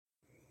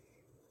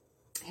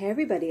Hey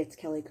everybody, it's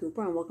Kelly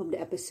Cooper and welcome to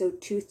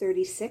episode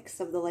 236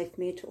 of the Life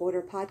Made to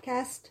Order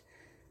podcast.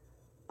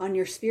 On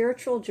your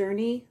spiritual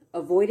journey,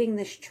 avoiding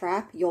this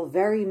trap you'll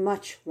very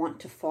much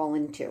want to fall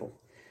into.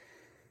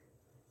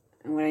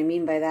 And what I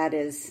mean by that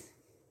is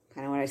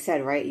kind of what I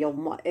said, right?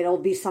 It'll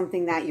be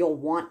something that you'll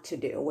want to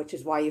do, which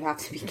is why you have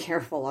to be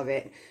careful of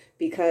it,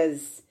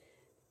 because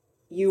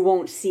you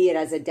won't see it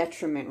as a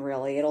detriment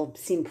really. It'll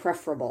seem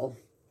preferable,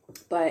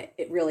 but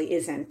it really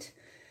isn't.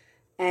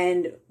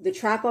 And the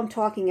trap I'm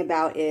talking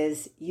about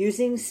is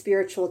using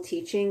spiritual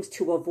teachings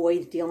to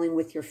avoid dealing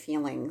with your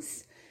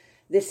feelings.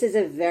 This is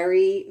a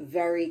very,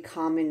 very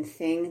common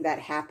thing that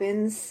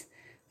happens.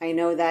 I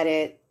know that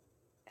it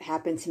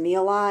happened to me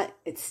a lot.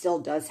 It still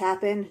does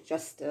happen.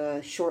 Just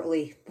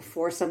shortly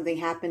before something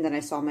happened and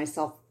I saw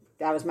myself,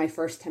 that was my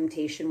first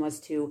temptation,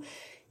 was to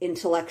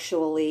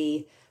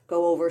intellectually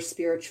go over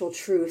spiritual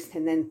truth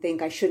and then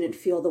think I shouldn't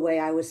feel the way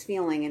I was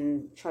feeling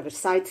and try to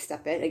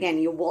sidestep it.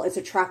 Again, it's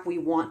a trap we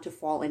want to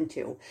fall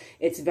into.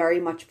 It's very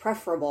much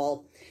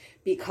preferable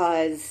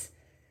because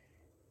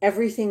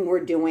everything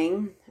we're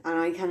doing, and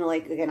I kind of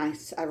like, again,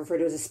 I refer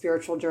to it as a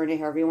spiritual journey,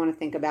 however you want to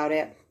think about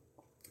it,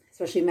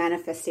 especially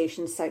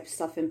manifestation type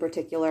stuff in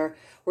particular.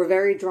 We're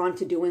very drawn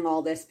to doing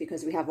all this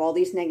because we have all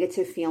these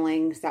negative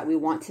feelings that we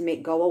want to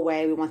make go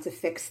away. We want to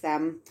fix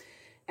them.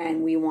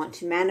 And we want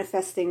to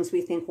manifest things we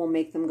think will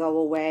make them go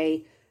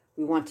away.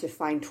 We want to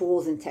find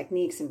tools and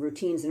techniques and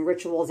routines and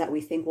rituals that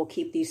we think will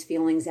keep these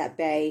feelings at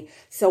bay.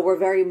 So we're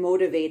very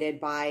motivated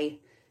by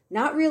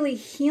not really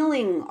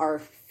healing our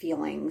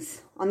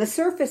feelings. On the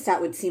surface,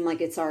 that would seem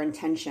like it's our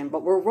intention.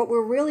 But what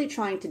we're really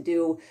trying to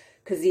do,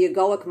 because the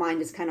egoic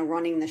mind is kind of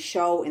running the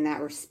show in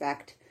that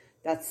respect,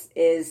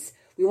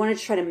 we want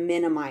to try to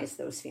minimize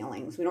those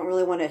feelings. We don't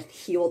really want to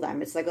heal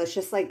them. It's like, let's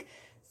just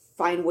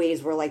find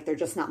ways where they're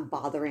just not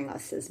bothering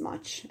us as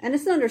much. And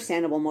it's an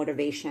understandable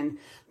motivation,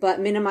 but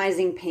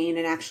minimizing pain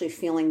and actually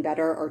feeling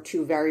better are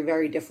two very,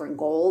 very different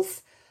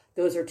goals.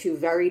 Those are two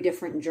very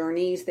different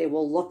journeys. They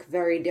will look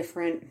very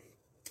different.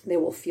 They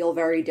will feel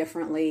very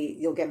differently.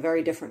 You'll get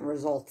very different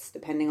results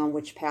depending on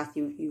which path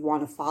you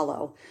want to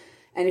follow.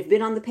 And if you've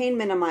been on the pain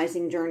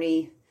minimizing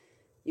journey,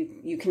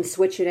 you can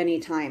switch at any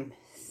time.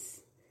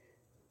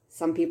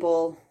 Some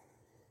people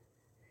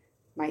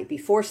might be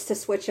forced to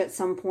switch at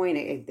some point.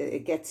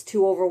 It gets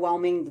too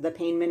overwhelming, the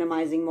pain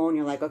minimizing mode.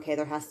 You're like, okay,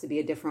 there has to be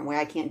a different way.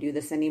 I can't do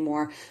this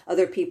anymore.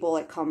 Other people,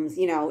 it comes,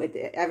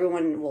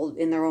 everyone will,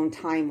 in their own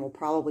time, will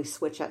probably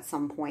switch at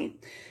some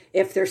point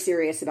if they're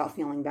serious about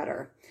feeling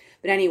better.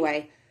 But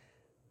anyway,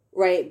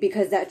 right,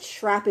 because that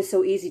trap is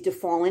so easy to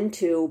fall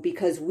into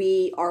because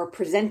we are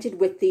presented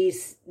with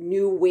these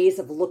new ways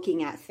of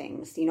looking at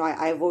things.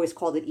 I've always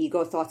called it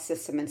ego thought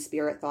system and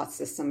spirit thought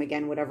system.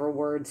 Again, whatever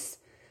words.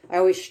 I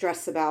always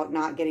stress about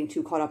not getting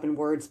too caught up in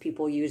words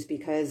people use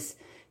because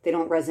they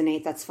don't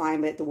resonate. That's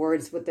fine. But the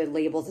words with the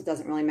labels, it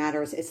doesn't really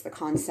matter. It's the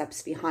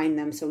concepts behind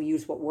them. So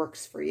use what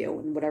works for you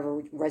and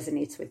whatever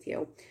resonates with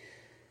you.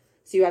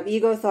 So you have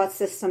ego thought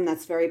system.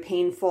 That's very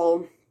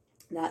painful.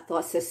 That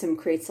thought system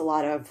creates a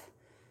lot of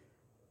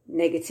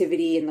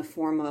negativity in the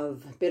form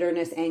of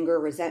bitterness,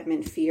 anger,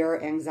 resentment, fear,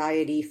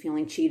 anxiety,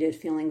 feeling cheated,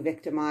 feeling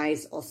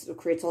victimized. Also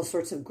creates all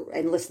sorts of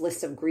endless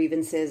lists of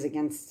grievances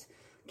against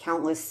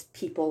countless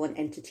people and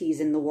entities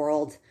in the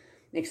world.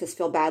 Makes us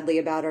feel badly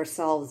about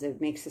ourselves.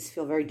 It makes us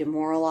feel very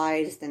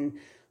demoralized and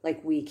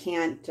like we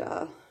can't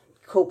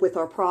cope with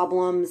our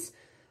problems.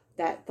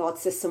 That thought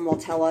system will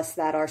tell us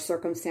that our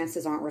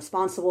circumstances aren't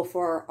responsible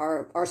for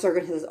our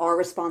circumstances are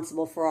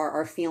responsible for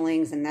our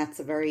feelings, and that's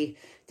a very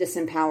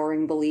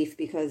disempowering belief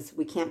because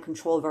we can't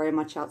control very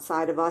much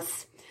outside of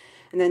us.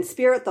 And then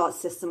spirit thought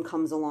system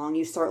comes along.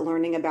 You start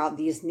learning about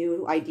these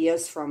new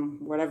ideas from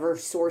whatever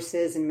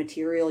sources and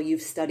material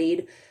you've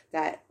studied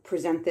that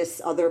present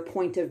this other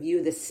point of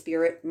view, this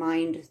spirit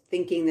mind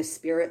thinking, this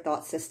spirit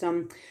thought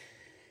system.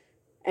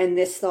 And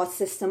this thought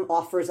system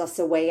offers us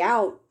a way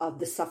out of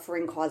the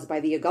suffering caused by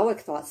the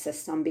egoic thought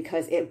system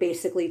because it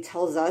basically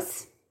tells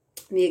us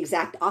the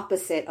exact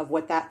opposite of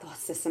what that thought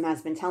system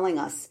has been telling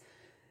us.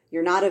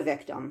 You're not a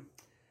victim.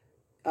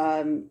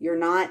 You're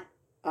not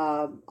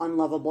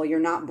unlovable, you're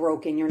not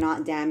broken, you're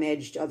not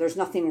damaged, there's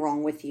nothing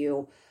wrong with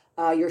you.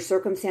 Your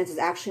circumstances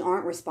actually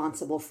aren't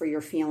responsible for your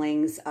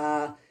feelings.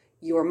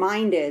 Your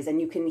mind is, and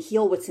you can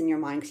heal what's in your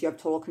mind because you have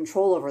total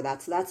control over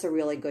that. So that's a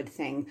really good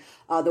thing.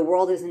 The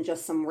world isn't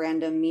just some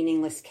random,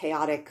 meaningless,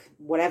 chaotic,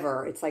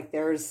 whatever. It's like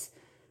there's,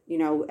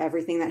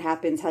 everything that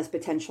happens has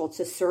potential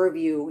to serve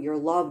you. You're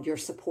loved, you're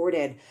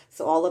supported.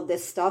 So all of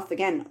this stuff,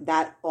 again,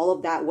 all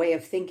of that way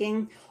of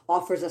thinking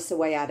offers us a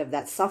way out of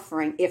that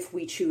suffering if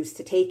we choose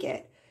to take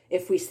it.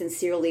 If we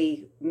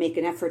sincerely make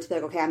an effort to be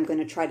like, okay, I'm going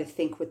to try to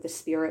think with the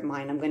spirit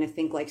mind. I'm going to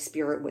think like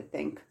spirit would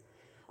think.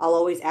 I'll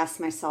always ask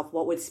myself,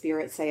 what would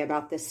spirit say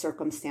about this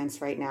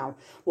circumstance right now?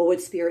 What would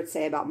spirit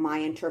say about my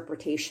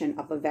interpretation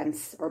of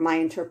events or my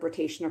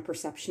interpretation or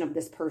perception of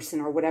this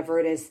person or whatever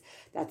it is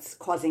that's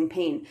causing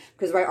pain?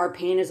 Because our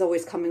pain is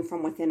always coming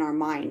from within our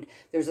mind.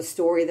 There's a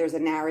story, there's a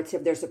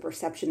narrative, there's a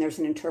perception, there's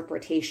an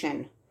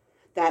interpretation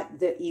that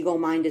the ego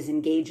mind is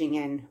engaging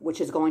in,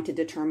 which is going to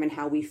determine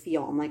how we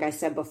feel. And like I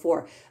said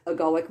before,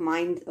 egoic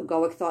mind,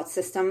 egoic thought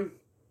system,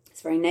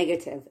 it's very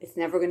negative. It's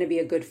never going to be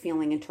a good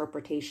feeling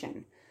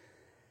interpretation.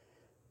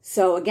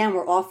 So again,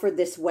 we're offered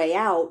this way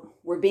out.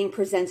 We're being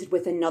presented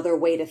with another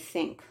way to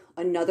think,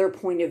 another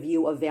point of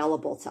view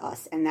available to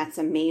us. And that's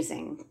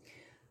amazing.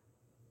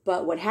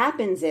 But what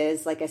happens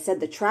is, like I said,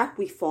 the trap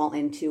we fall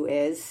into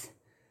is,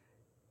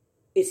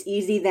 it's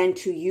easy then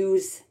to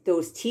use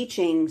those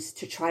teachings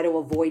to try to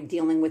avoid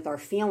dealing with our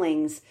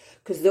feelings,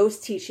 because those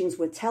teachings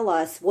would tell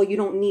us, well, you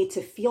don't need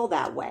to feel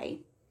that way.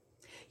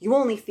 You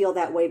only feel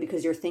that way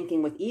because you're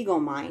thinking with ego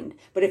mind.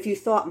 But if you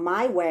thought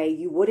my way,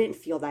 you wouldn't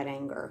feel that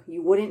anger.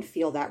 You wouldn't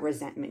feel that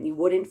resentment. You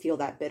wouldn't feel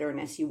that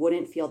bitterness. You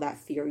wouldn't feel that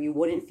fear. You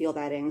wouldn't feel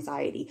that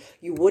anxiety.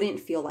 You wouldn't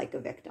feel like a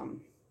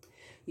victim.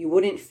 You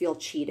wouldn't feel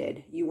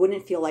cheated. You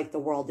wouldn't feel like the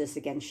world is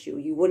against you.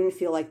 You wouldn't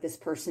feel like this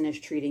person is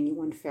treating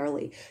you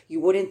unfairly.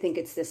 You wouldn't think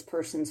it's this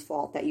person's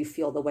fault that you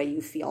feel the way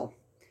you feel.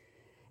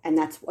 And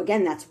that's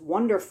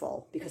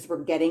wonderful, because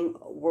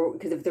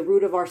because if the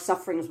root of our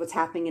suffering is what's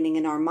happening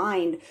in our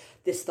mind,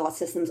 this thought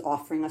system is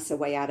offering us a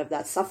way out of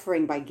that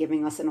suffering by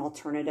giving us an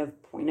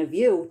alternative point of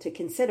view to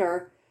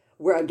consider,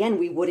 where again,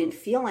 we wouldn't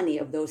feel any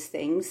of those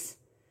things,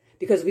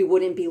 because we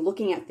wouldn't be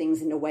looking at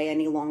things in a way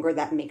any longer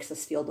that makes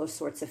us feel those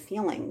sorts of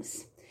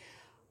feelings.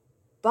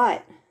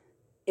 But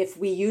if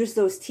we use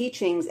those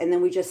teachings and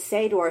then we just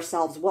say to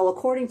ourselves, well,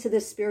 according to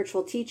this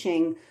spiritual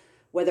teaching,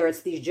 whether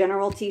it's these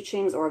general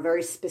teachings or a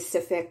very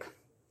specific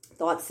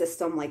thought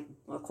system like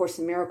A Course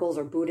in Miracles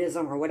or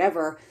Buddhism or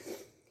whatever,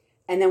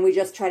 and then we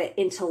just try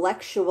to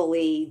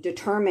intellectually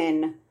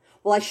determine,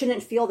 well, I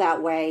shouldn't feel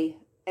that way.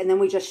 And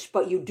then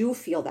but you do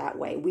feel that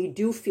way. We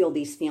do feel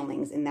these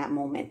feelings in that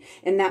moment.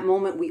 In that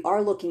moment, we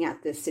are looking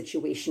at this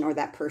situation or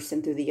that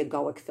person through the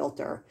egoic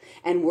filter.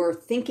 And we're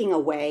thinking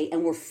away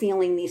and we're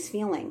feeling these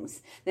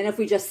feelings. Then if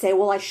we just say,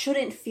 well, I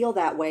shouldn't feel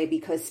that way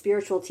because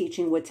spiritual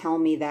teaching would tell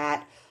me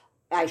that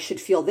I should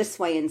feel this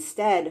way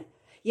instead.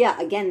 Yeah,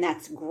 again,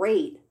 that's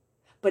great.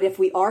 But if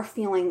we are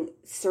feeling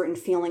certain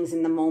feelings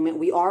in the moment,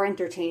 we are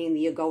entertaining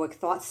the egoic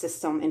thought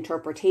system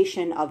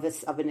interpretation of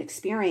an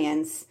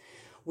experience.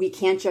 We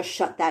can't just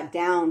shut that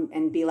down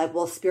and be like,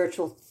 well,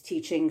 spiritual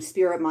teaching,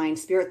 spirit mind,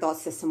 spirit thought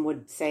system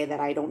would say that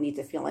I don't need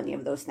to feel any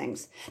of those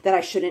things, that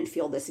I shouldn't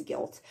feel this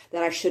guilt,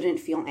 that I shouldn't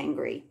feel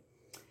angry.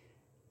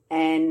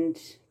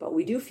 But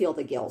we do feel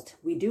the guilt.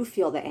 We do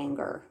feel the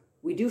anger.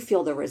 We do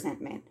feel the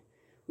resentment.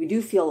 We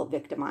do feel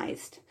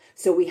victimized.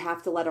 So we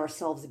have to let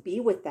ourselves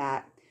be with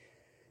that.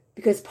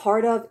 Because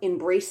part of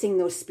embracing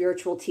those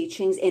spiritual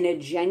teachings in a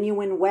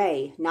genuine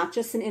way, not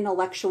just an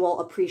intellectual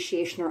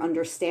appreciation or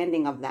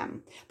understanding of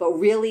them, but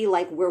really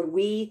like where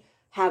we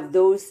have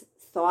those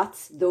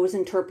thoughts, those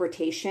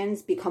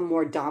interpretations become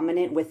more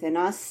dominant within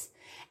us,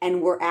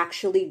 and we're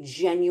actually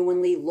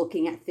genuinely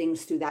looking at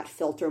things through that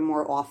filter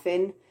more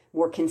often,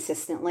 more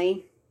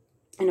consistently,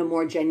 in a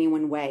more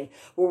genuine way,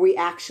 where we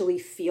actually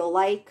feel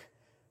like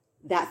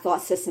that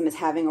thought system is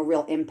having a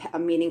real impact, a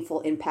meaningful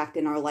impact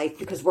in our life,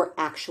 because we're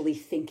actually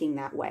thinking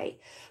that way.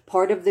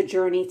 Part of the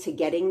journey to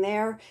getting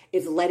there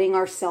is letting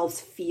ourselves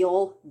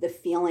feel the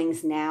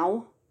feelings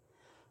now,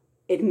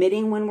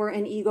 admitting when we're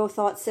in ego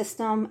thought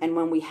system and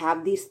when we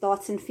have these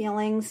thoughts and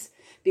feelings,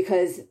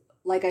 because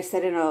like I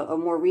said in a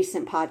more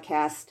recent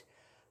podcast,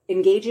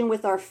 engaging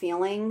with our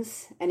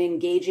feelings and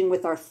engaging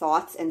with our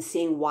thoughts and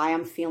seeing why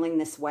I'm feeling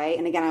this way.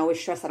 And again, I always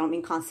stress, I don't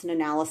mean constant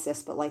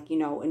analysis, but like,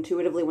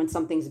 intuitively when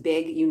something's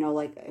big,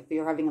 like if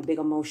you're having a big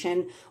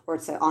emotion or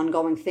it's an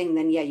ongoing thing,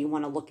 then yeah, you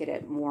want to look at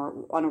it more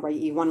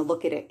you want to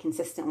look at it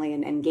consistently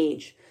and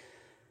engage,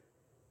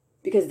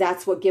 because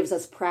that's what gives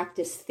us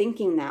practice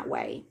thinking that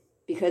way.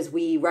 Because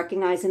we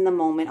recognize in the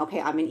moment,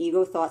 okay, I'm an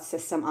ego thought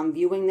system. I'm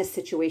viewing this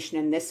situation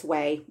in this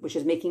way, which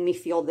is making me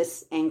feel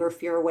this anger,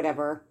 fear, or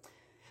whatever.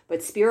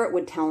 But spirit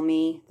would tell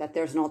me that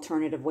there's an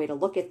alternative way to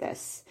look at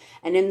this.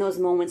 And in those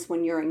moments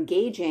when you're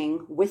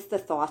engaging with the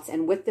thoughts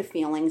and with the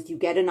feelings, you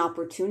get an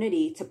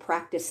opportunity to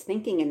practice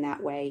thinking in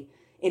that way,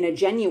 in a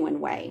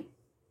genuine way.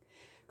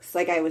 Because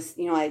like I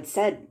had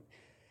said,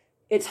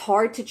 it's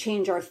hard to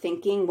change our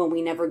thinking when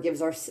we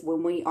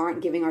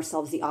aren't giving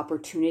ourselves the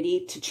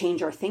opportunity to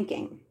change our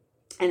thinking.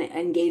 And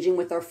engaging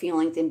with our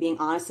feelings and being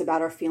honest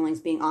about our feelings,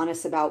 being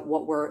honest about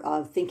what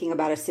we're thinking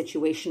about a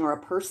situation or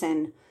a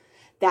person,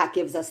 that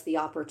gives us the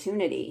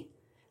opportunity.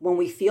 When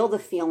we feel the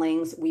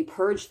feelings, we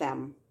purge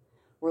them.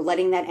 We're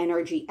letting that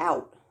energy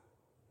out.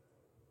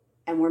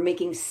 And we're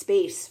making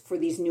space for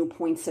these new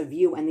points of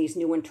view and these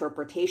new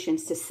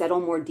interpretations to settle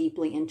more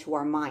deeply into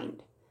our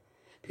mind.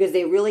 Because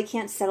they really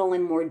can't settle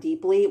in more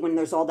deeply when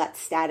there's all that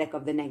static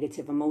of the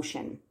negative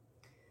emotion.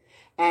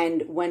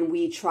 And when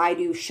we try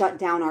to shut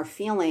down our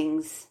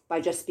feelings by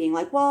just being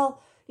like,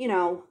 well,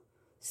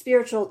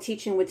 spiritual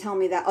teaching would tell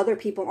me that other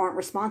people aren't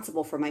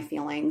responsible for my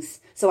feelings.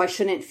 So I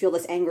shouldn't feel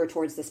this anger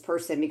towards this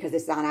person because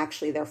it's not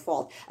actually their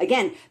fault.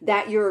 Again,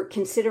 that you're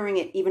considering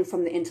it even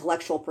from the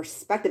intellectual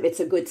perspective, it's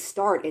a good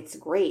start. It's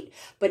great.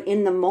 But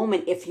in the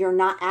moment, if you're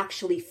not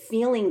actually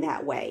feeling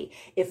that way,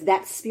 if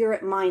that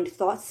spirit mind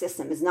thought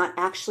system is not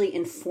actually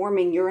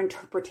informing your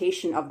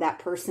interpretation of that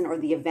person or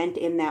the event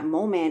in that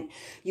moment,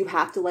 you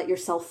have to let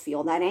yourself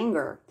feel that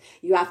anger.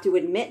 You have to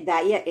admit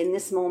that, yeah, in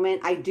this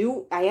moment, I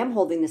am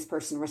holding this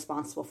person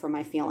responsible for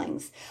my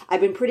feelings.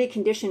 I've been pretty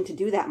conditioned to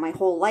do that my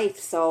whole life.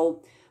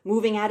 So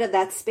moving out of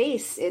that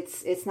space,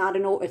 it's not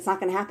going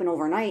to happen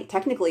overnight.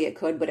 Technically it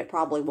could, but it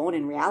probably won't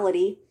in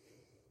reality.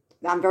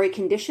 I'm very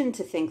conditioned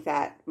to think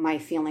that my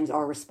feelings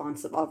are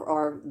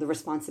the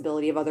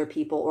responsibility of other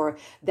people, or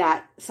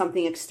that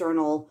something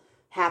external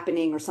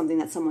happening or something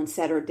that someone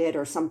said or did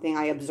or something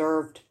I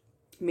observed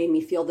made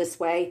me feel this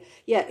way.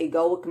 Yeah,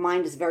 egoic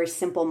mind is very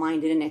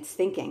simple-minded in its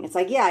thinking. It's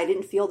like, yeah, I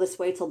didn't feel this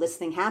way till this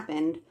thing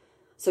happened.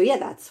 So yeah,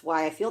 that's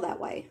why I feel that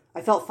way.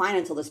 I felt fine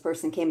until this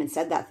person came and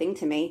said that thing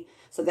to me.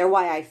 So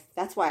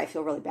that's why I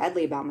feel really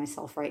badly about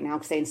myself right now,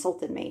 because they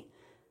insulted me.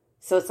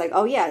 So it's like,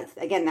 oh yeah,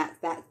 again,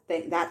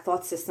 that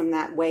thought system,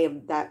 that way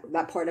of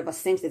that part of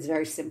us thinks it's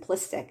very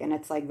simplistic and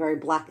it's like very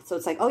black. So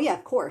it's like, oh yeah,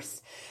 of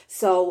course.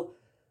 So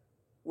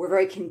we're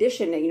very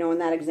conditioned, in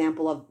that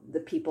example of the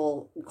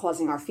people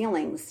causing our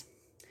feelings.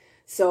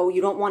 So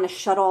you don't want to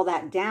shut all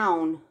that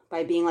down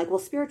by being like, well,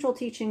 spiritual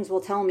teachings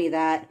will tell me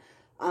that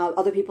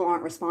other people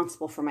aren't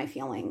responsible for my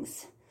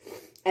feelings.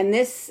 And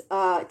this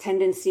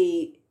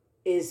tendency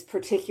is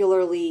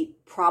particularly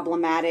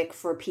problematic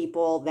for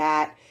people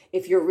that,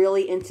 if you're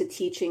really into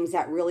teachings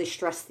that really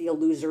stress the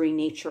illusory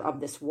nature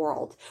of this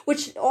world,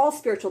 which all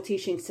spiritual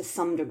teachings to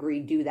some degree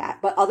do that,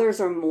 but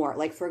others are more.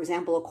 Like, for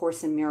example, A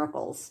Course in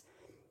Miracles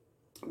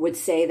would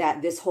say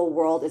that this whole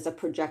world is a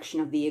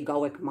projection of the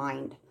egoic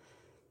mind.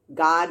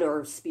 God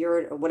or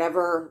spirit or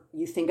whatever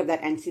you think of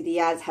that entity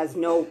as has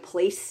no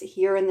place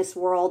here in this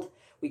world.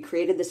 We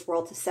created this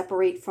world to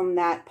separate from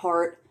that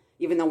part,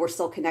 even though we're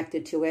still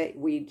connected to it.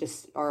 We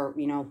just are,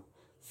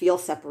 feel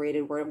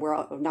separated.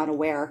 We're not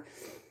aware.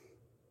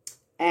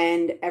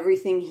 And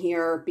everything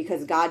here,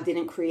 because God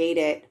didn't create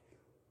it,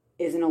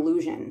 is an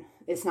illusion.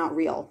 It's not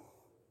real.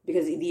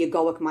 Because the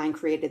egoic mind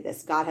created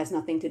this. God has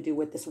nothing to do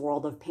with this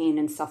world of pain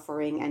and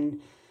suffering.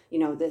 And,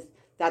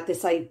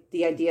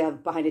 the idea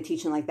behind a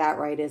teaching like that,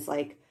 right, is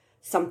like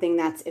something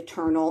that's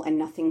eternal and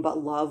nothing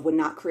but love would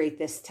not create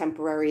this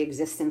temporary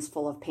existence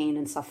full of pain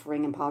and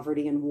suffering and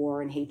poverty and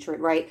war and hatred,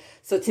 right?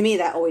 So to me,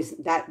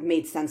 that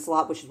made sense a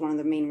lot, which is one of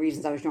the main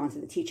reasons I was drawn to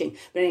the teaching.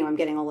 But anyway, I'm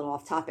getting a little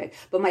off topic.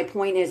 But my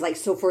point is, like,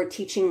 so for a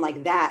teaching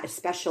like that,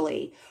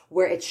 especially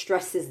where it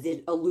stresses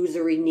the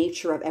illusory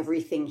nature of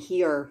everything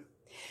here,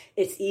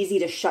 it's easy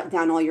to shut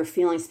down all your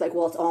feelings. Like,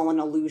 well, it's all an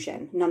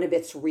illusion. None of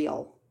it's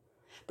real.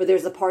 But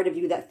there's a part of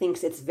you that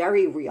thinks it's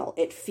very real.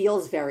 It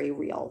feels very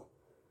real.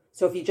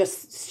 So if you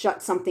just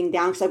shut something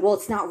down, it's like, well,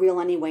 it's not real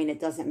anyway, and it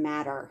doesn't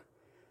matter.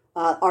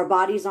 Our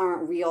bodies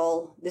aren't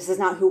real. This is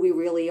not who we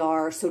really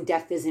are. So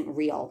death isn't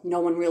real. No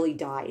one really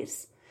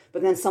dies.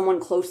 But then someone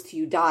close to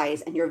you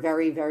dies, and you're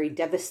very, very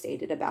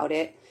devastated about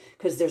it,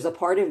 because there's a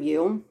part of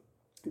you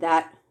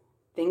that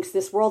thinks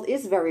this world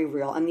is very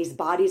real, and these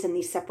bodies and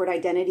these separate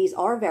identities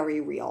are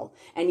very real.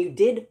 And you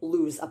did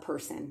lose a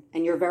person,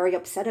 and you're very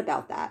upset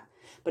about that.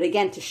 But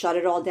again, to shut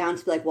it all down,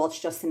 to be like, well, it's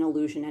just an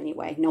illusion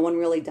anyway. No one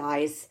really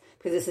dies,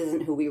 because this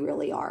isn't who we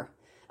really are.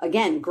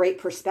 Again, great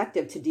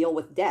perspective to deal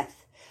with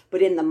death.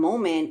 But in the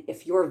moment,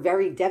 if you're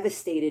very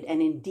devastated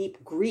and in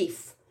deep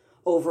grief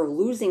over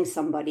losing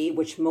somebody,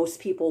 which most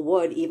people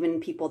would,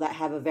 even people that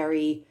have a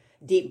very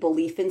deep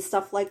belief in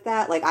stuff like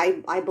that. Like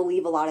I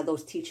believe a lot of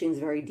those teachings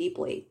very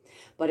deeply.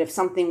 But if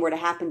something were to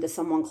happen to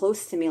someone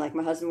close to me, like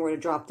my husband were to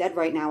drop dead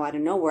right now out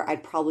of nowhere,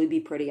 I'd probably be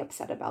pretty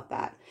upset about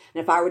that.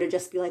 And if I were to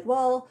just be like,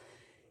 well,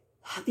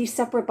 these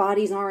separate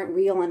bodies aren't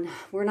real, and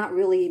we're not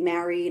really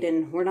married,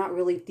 and we're not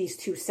really these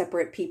two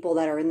separate people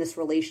that are in this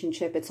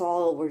relationship.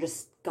 We're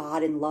just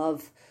God and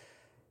love.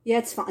 Yeah,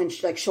 it's fine.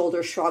 Like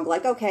shoulder shrug,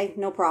 like, okay,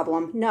 no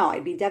problem. No,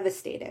 I'd be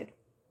devastated.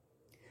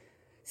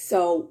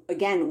 So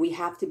again, we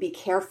have to be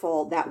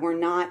careful that we're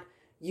not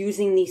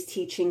using these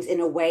teachings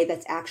in a way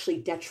that's actually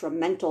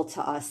detrimental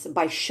to us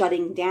by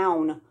shutting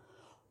down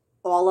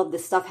all of the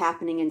stuff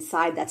happening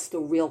inside that's the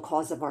real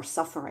cause of our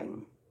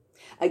suffering.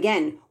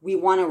 Again, we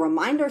want to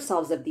remind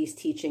ourselves of these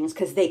teachings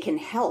because they can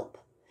help,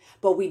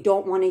 but we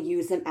don't want to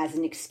use them as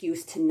an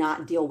excuse to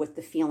not deal with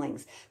the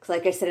feelings. Because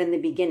like I said in the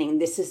beginning,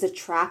 this is a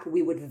trap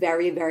we would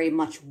very, very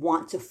much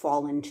want to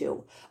fall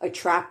into, a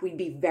trap we'd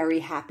be very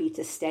happy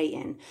to stay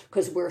in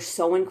because we're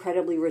so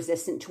incredibly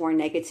resistant to our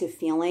negative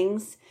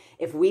feelings.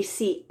 If we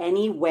see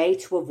any way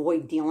to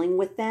avoid dealing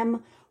with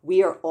them,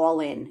 we are all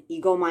in.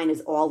 Ego mind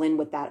is all in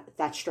with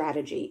that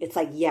strategy. It's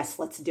like, yes,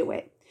 let's do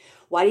it.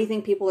 Why do you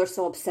think people are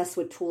so obsessed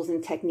with tools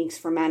and techniques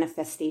for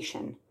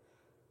manifestation?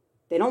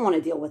 They don't want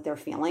to deal with their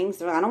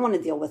feelings. I don't want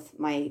to deal with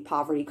my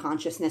poverty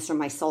consciousness or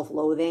my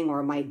self-loathing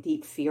or my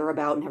deep fear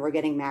about never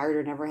getting married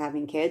or never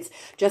having kids.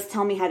 Just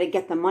tell me how to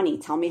get the money.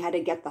 Tell me how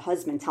to get the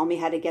husband. Tell me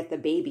how to get the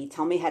baby.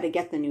 Tell me how to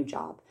get the new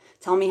job.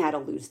 Tell me how to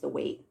lose the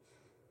weight.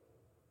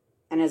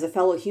 And as a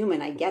fellow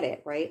human, I get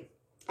it, right?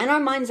 And our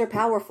minds are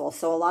powerful.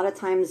 So a lot of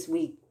times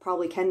we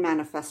probably can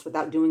manifest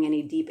without doing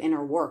any deep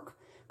inner work,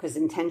 because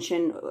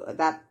intention,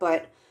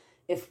 but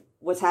if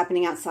what's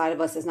happening outside of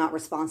us is not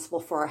responsible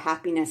for our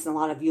happiness, and a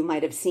lot of you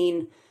might have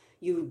seen,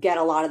 you get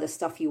a lot of the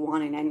stuff you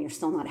want and you're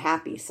still not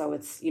happy. So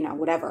it's,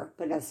 whatever,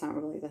 but that's not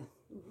really the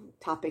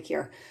topic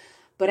here.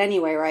 But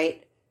anyway,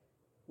 right?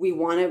 We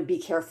want to be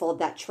careful of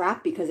that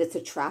trap, because it's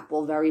a trap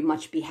we'll very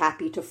much be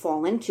happy to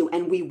fall into,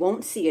 and we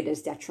won't see it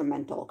as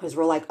detrimental, because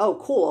we're like,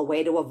 oh, cool, a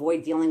way to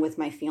avoid dealing with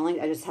my feelings.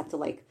 I just have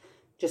to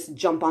just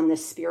jump on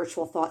this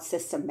spiritual thought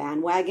system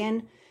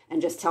bandwagon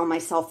and just tell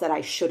myself that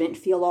I shouldn't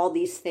feel all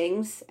these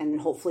things,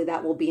 and hopefully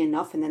that will be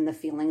enough, and then the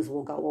feelings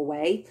will go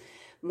away.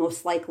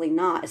 Most likely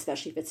not,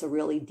 especially if it's a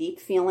really deep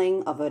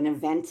feeling of an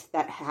event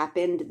that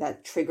happened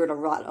that triggered a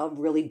lot of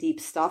really deep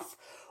stuff,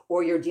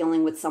 or you're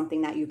dealing with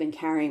something that you've been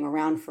carrying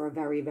around for a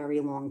very, very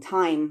long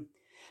time.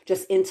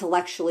 Just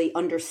intellectually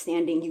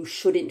understanding you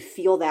shouldn't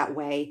feel that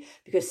way,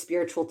 because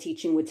spiritual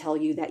teaching would tell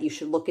you that you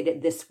should look at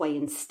it this way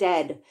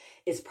instead,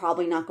 is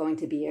probably not going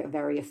to be a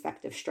very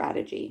effective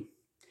strategy.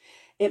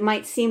 It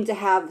might seem to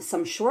have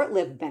some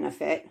short-lived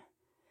benefit.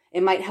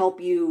 It might help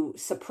you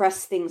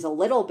suppress things a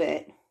little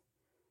bit,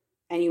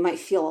 and you might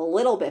feel a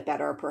little bit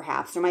better,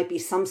 perhaps. There might be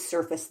some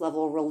surface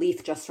level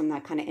relief just from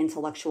that kind of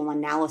intellectual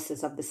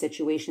analysis of the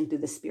situation through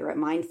the spirit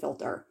mind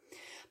filter.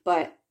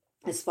 But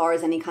as far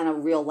as any kind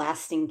of real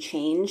lasting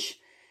change,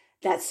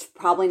 that's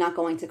probably not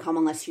going to come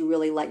unless you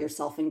really let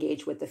yourself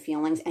engage with the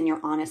feelings and you're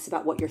honest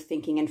about what you're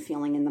thinking and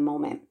feeling in the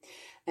moment.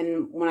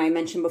 And when I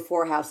mentioned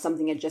before how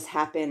something had just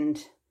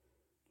happened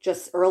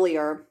just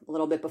earlier, a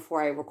little bit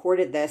before I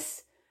recorded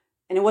this,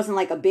 and it wasn't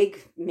like a big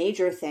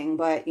major thing,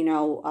 but,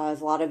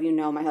 as a lot of you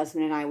know, my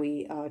husband and I,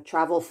 we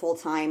travel full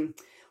time.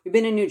 We've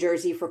been in New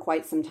Jersey for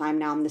quite some time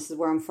now, and this is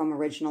where I'm from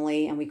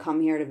originally, and we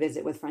come here to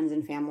visit with friends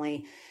and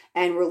family,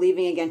 and we're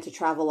leaving again to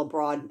travel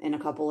abroad in a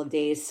couple of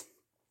days.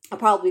 I'll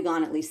probably be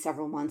gone at least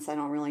several months. I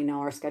don't really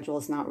know. Our schedule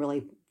is not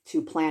really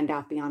too planned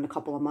out beyond a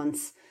couple of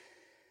months.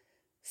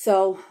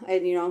 So I,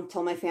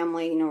 told my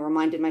family,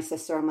 reminded my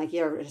sister, I'm like,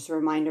 yeah, just a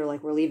reminder,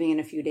 we're leaving in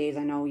a few days.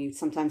 I know you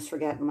sometimes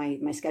forget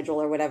my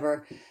schedule or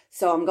whatever.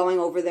 So I'm going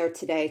over there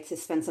today to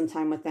spend some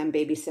time with them,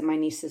 babysit my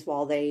nieces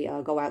while they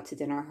go out to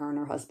dinner, her and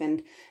her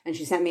husband. And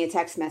she sent me a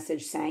text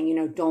message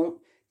saying,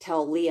 don't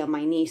tell Leah,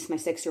 my niece, my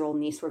 6-year-old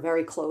niece, we're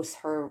very close,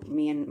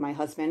 me and my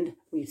husband.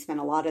 We've spent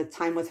a lot of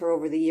time with her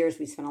over the years.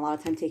 We spent a lot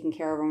of time taking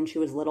care of her when she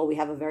was little. We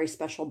have a very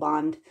special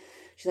bond.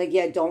 She's like,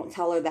 yeah, don't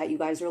tell her that you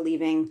guys are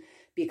leaving,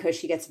 because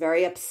she gets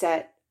very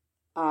upset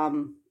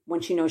when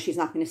she knows she's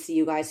not going to see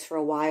you guys for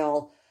a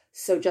while.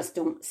 So just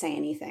don't say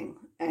anything.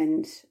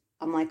 And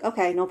I'm like,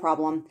 okay, no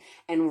problem.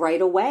 And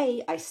right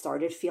away, I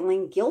started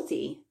feeling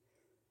guilty.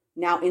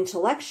 Now,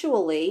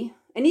 intellectually,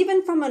 and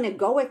even from an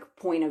egoic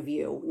point of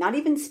view, not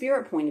even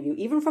spirit point of view,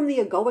 even from the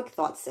egoic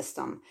thought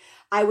system,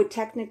 I would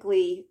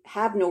technically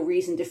have no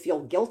reason to feel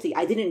guilty.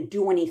 I didn't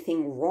do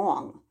anything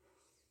wrong,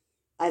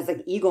 as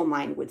ego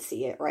mind would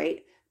see it,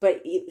 right?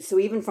 But so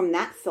even from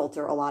that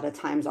filter, a lot of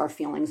times our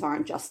feelings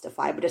aren't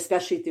justified, but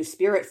especially through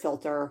spirit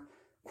filter,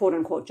 quote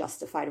unquote,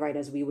 justified, right?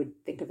 As we would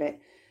think of it.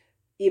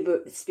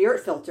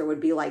 Spirit filter would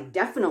be like,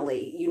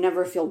 definitely, you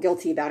never feel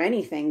guilty about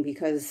anything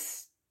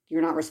because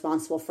you're not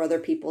responsible for other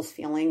people's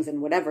feelings and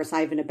whatever. It's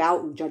not even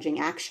about judging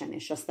action.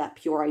 It's just that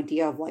pure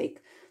idea of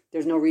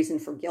there's no reason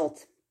for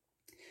guilt.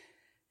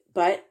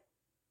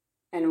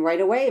 And right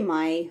away,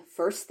 my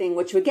first thing,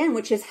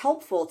 which is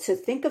helpful to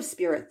think of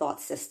spirit thought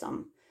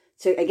system,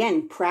 to,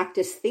 again,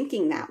 practice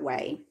thinking that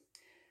way.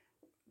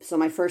 So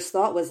my first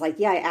thought was I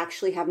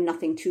actually have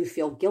nothing to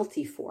feel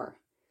guilty for.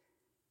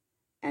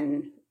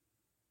 And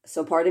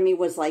so part of me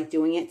was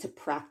doing it to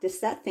practice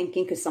that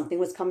thinking, because something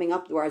was coming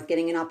up where I was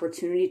getting an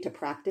opportunity to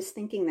practice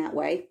thinking that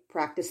way,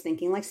 practice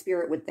thinking like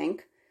spirit would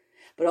think.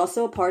 But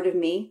also a part of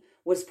me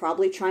was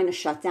probably trying to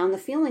shut down the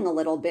feeling a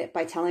little bit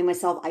by telling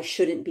myself I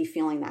shouldn't be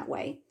feeling that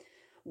way.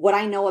 What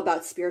I know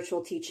about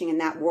spiritual teaching in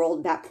that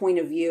world, that point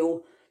of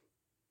view,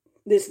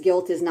 this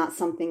guilt is not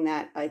something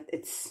that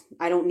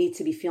I don't need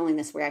to be feeling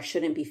this way. I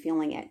shouldn't be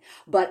feeling it.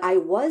 But I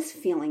was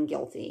feeling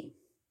guilty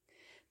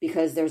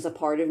because there's a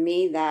part of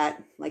me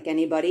that, like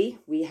anybody,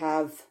 we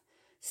have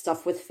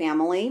stuff with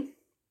family.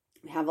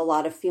 We have a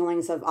lot of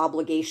feelings of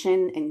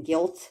obligation and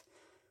guilt,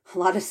 a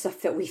lot of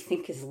stuff that we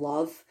think is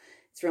love.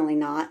 It's really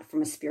not.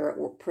 From a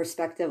spirit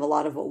perspective, a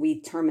lot of what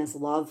we term as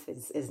love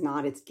is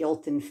not. It's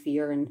guilt and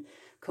fear and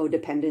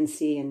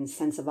codependency and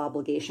sense of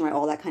obligation, right?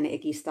 All that kind of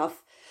icky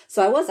stuff.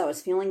 So I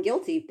was feeling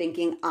guilty,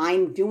 thinking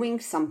I'm doing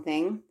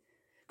something,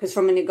 because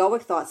from an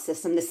egoic thought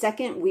system, the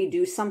second we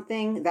do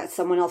something that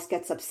someone else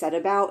gets upset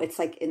about, it's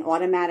like an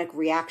automatic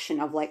reaction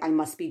of I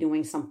must be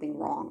doing something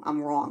wrong.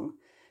 I'm wrong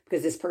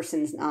because this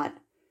person's not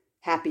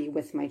happy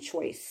with my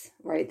choice,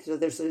 right? So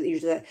there's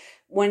usually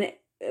when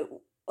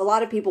a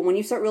lot of people, when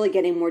you start really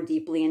getting more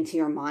deeply into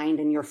your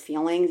mind and your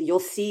feelings, you'll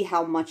see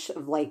how much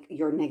of like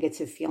your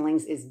negative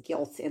feelings is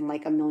guilt in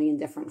like a million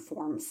different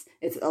forms.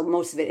 It's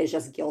most of it is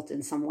just guilt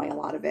in some way, a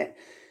lot of it.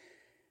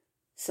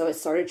 So it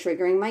started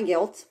triggering my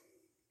guilt.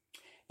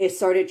 It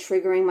started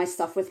triggering my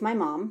stuff with my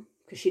mom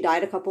because she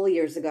died a couple of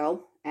years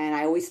ago. And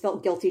I always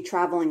felt guilty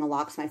traveling a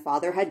lot because my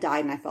father had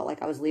died and I felt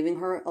like I was leaving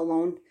her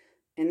alone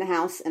in the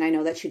house. And I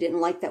know that she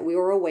didn't like that we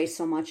were away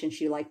so much and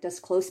she liked us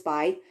close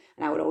by.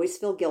 And I would always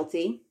feel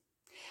guilty.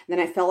 And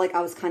then I felt like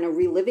I was kind of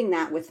reliving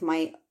that with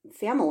my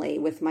family,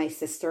 with my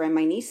sister and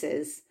my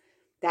nieces.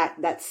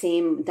 That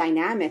same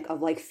dynamic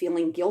of like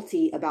feeling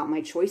guilty about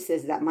my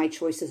choices, that my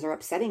choices are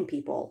upsetting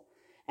people.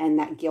 And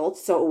that guilt.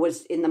 So it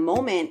was in the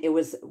moment, it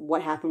was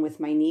what happened with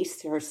my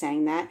niece, her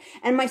saying that.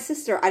 And my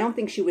sister, I don't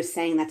think she was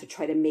saying that to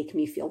try to make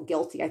me feel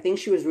guilty. I think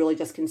she was really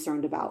just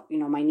concerned about,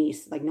 my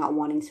niece, like not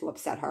wanting to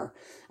upset her.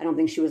 I don't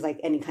think she was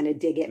like any kind of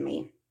dig at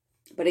me.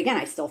 But again,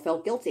 I still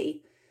felt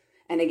guilty.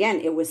 And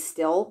again, it was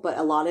still, but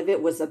a lot of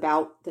it was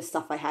about the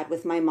stuff I had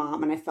with my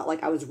mom. And I felt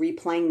like I was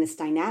replaying this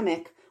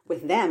dynamic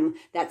with them,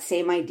 that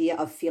same idea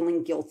of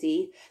feeling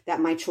guilty, that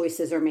my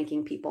choices are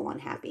making people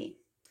unhappy.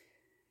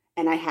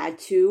 And I had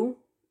to,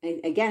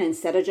 again,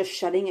 instead of just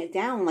shutting it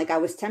down, like I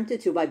was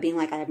tempted to by being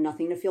like, I have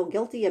nothing to feel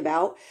guilty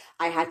about.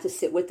 I had to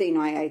sit with it.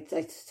 I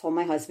told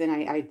my husband,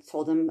 I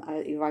told him,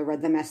 I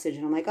read the message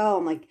and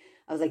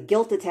I was like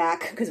guilt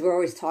attack. Cause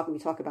we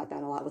talk about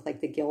that a lot with like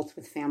the guilt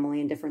with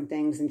family and different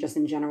things. And just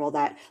in general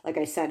that, like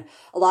I said,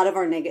 a lot of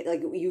our negative,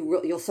 like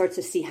you'll start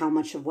to see how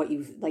much of what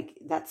you've like,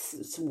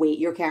 that's weight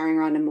you're carrying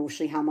around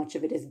emotionally, how much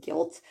of it is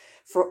guilt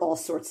for all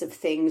sorts of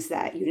things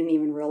that you didn't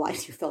even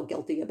realize you felt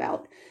guilty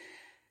about.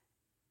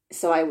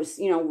 So I was,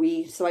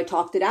 so I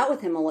talked it out with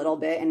him a little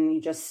bit and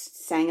he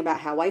just sang about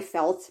how I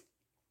felt.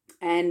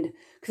 And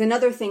because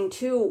another thing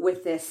too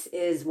with this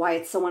is why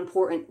it's so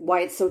important, why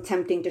it's so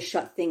tempting to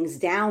shut things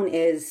down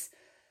is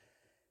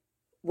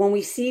when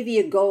we see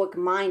the egoic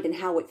mind and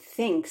how it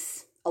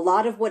thinks, a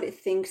lot of what it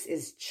thinks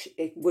is,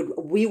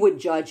 we would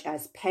judge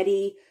as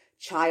petty,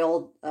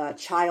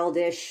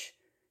 childish,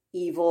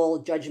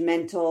 evil,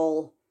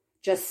 judgmental,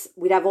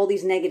 we'd have all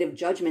these negative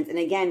judgments. And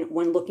again,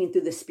 when looking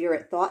through the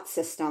spirit thought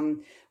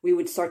system, we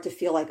would start to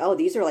feel like, oh,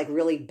 these are like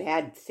really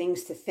bad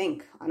things to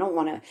think. I don't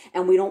want to,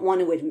 and we don't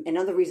want to,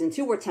 another reason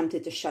too, we're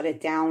tempted to shut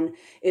it down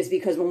is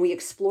because when we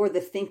explore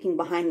the thinking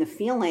behind the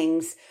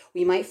feelings,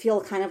 we might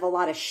feel kind of a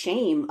lot of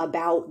shame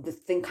about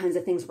the kinds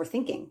of things we're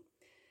thinking.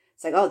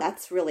 It's like, oh,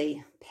 that's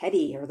really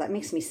petty, or that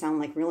makes me sound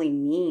like really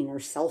mean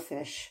or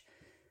selfish.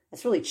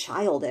 That's really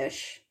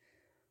childish.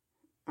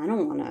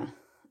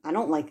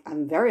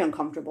 I'm very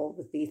uncomfortable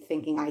with the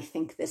thinking I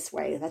think this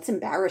way. That's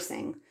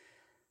embarrassing.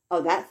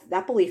 Oh,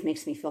 that belief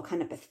makes me feel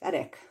kind of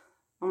pathetic.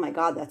 Oh my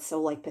God, that's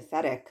so like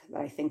pathetic that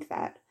I think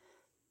that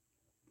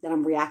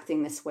I'm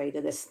reacting this way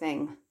to this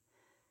thing.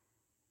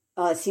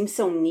 It seems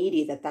so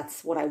needy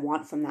that's what I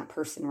want from that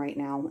person right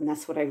now. And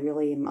that's what I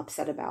really am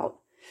upset about.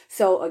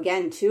 So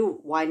again,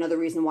 too, another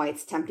reason why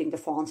it's tempting to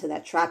fall into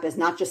that trap is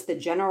not just the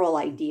general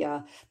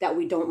idea that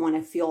we don't want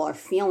to feel our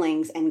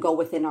feelings and go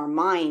within our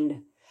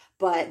mind,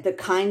 but the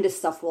kind of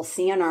stuff we'll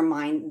see in our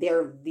mind,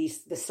 they're the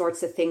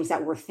sorts of things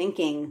that we're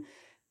thinking.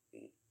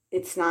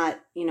 It's not,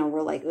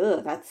 we're like,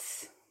 ugh,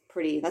 that's a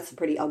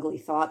pretty ugly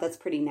thought. That's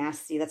pretty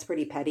nasty. That's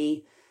pretty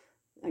petty.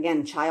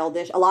 Again,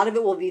 childish. A lot of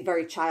it will be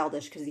very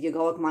childish because the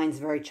egoic mind's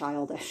very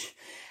childish.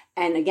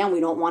 And again,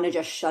 we don't want to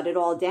just shut it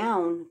all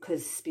down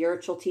because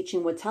spiritual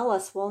teaching would tell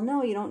us, well,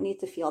 no, you don't need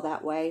to feel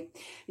that way.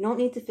 You don't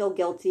need to feel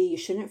guilty. You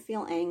shouldn't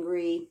feel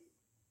angry.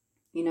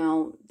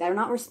 They're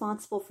not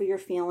responsible for your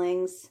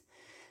feelings.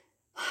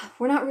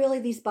 We're not really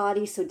these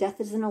bodies, so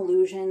death is an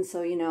illusion.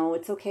 So,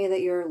 it's okay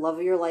that your love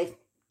of your life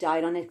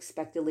died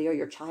unexpectedly or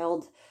your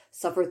child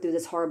suffered through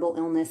this horrible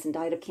illness and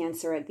died of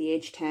cancer at the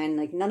age 10.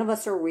 Like, none of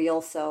us are real.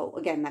 So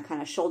again, that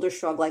kind of shoulder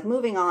shrug, like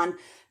moving on.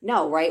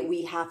 No, right?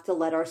 We have to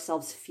let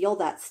ourselves feel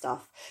that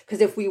stuff. Because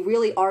if we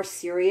really are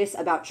serious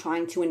about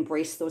trying to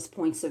embrace those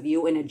points of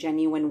view in a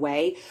genuine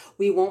way,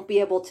 we won't be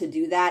able to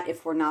do that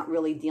if we're not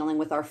really dealing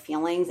with our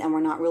feelings and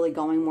we're not really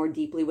going more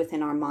deeply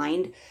within our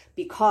mind,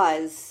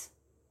 because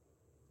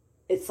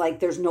it's like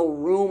there's no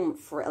room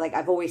for it. Like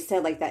I've always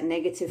said, like that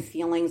negative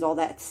feelings, all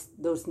that,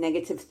 those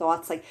negative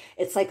thoughts, like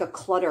it's like a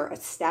clutter, a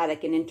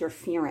static, an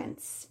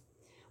interference.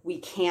 We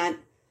can't,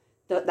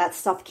 that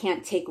stuff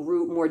can't take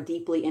root more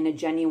deeply in a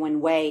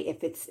genuine way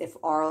if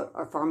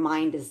our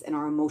mind is in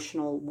our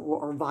emotional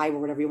or vibe or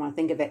whatever you want to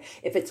think of it,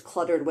 if it's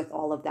cluttered with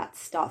all of that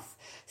stuff.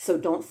 So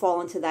don't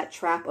fall into that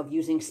trap of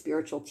using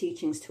spiritual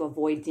teachings to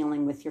avoid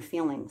dealing with your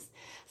feelings.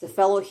 As a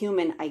fellow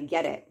human, I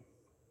get it.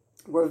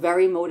 We're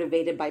very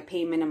motivated by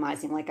pain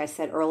minimizing, like I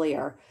said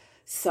earlier.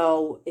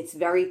 So it's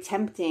very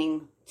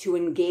tempting to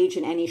engage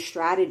in any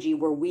strategy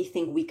where we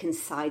think we can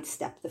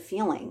sidestep the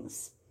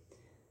feelings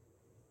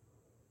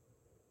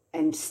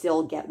and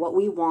still get what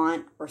we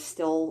want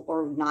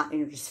or not,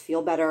 and just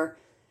feel better.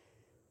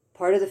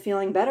 Part of the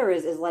feeling better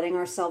is letting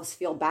ourselves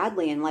feel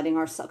badly and letting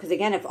ourselves, because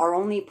again, if our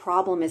only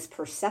problem is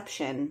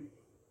perception,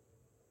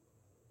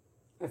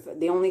 if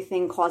the only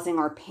thing causing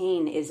our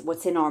pain is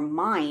what's in our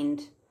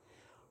mind,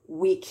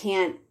 we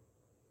can't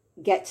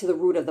get to the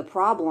root of the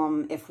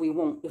problem if we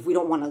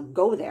don't want to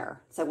go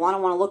there. It's like, well, I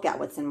don't want to look at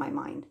what's in my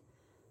mind.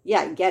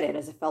 Yeah, I get it.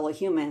 As a fellow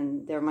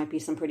human, there might be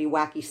some pretty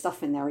wacky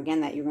stuff in there, again,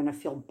 that you're going to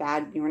feel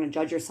bad. You're going to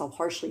judge yourself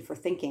harshly for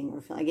thinking,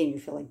 or you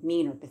feel like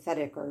mean or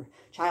pathetic or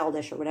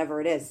childish or whatever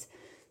it is.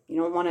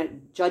 You don't want to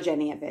judge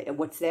any of it.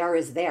 What's there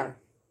is there.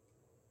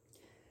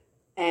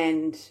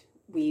 And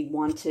we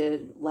want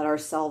to let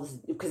ourselves,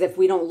 because if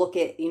we don't look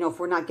at, if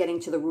we're not getting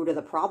to the root of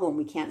the problem,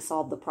 we can't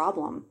solve the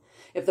problem.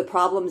 If the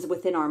problem's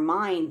within our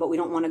mind, but we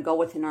don't want to go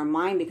within our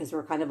mind because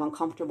we're kind of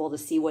uncomfortable to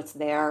see what's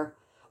there.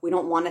 We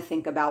don't want to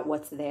think about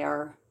what's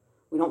there.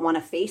 We don't want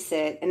to face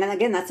it. And then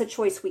again, that's a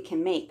choice we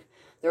can make.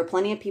 There are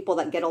plenty of people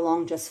that get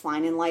along just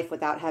fine in life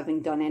without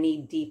having done any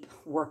deep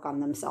work on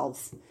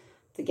themselves.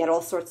 To get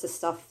all sorts of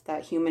stuff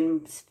that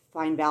humans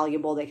find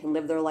valuable, they can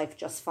live their life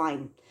just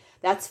fine.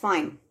 That's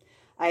fine.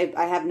 I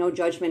have no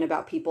judgment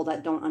about people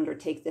that don't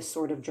undertake this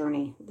sort of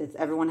journey.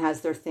 Everyone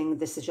has their thing.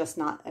 This is just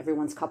not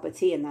everyone's cup of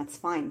tea, and that's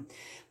fine.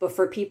 But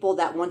for people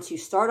that once you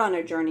start on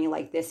a journey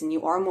like this and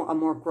you are a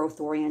more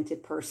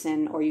growth-oriented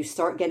person, or you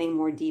start getting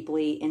more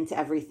deeply into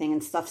everything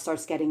and stuff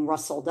starts getting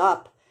rustled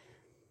up,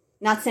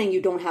 not saying you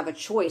don't have a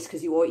choice,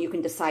 because you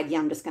can decide, yeah,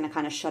 I'm just going to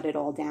kind of shut it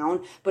all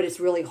down, but it's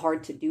really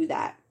hard to do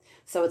that.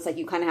 So it's like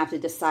you kind of have to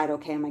decide,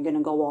 okay, am I going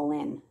to go all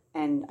in?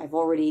 And I've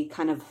already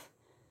kind of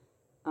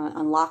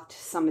unlocked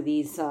some of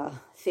these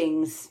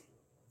things.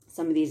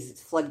 Some of these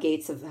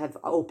floodgates have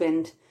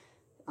opened.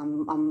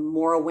 I'm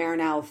more aware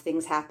now of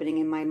things happening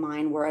in my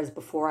mind, whereas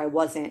before I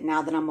wasn't.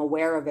 Now that I'm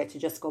aware of it, to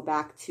just go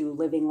back to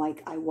living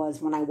like I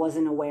was when I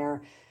wasn't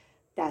aware,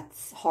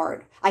 that's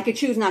hard. I could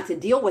choose not to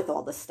deal with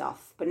all this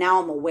stuff, but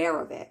now I'm aware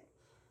of it.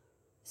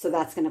 So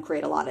that's going to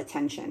create a lot of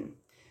tension.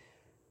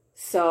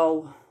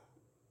 So,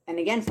 and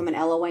again, from an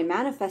LOA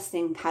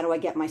manifesting, how do I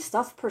get my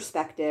stuff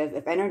perspective?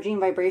 If energy and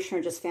vibration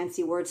are just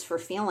fancy words for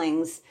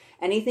feelings,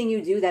 anything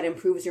you do that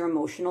improves your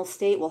emotional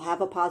state will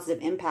have a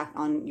positive impact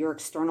on your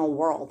external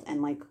world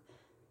and like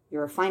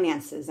your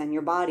finances and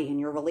your body and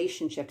your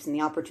relationships and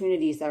the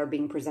opportunities that are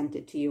being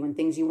presented to you and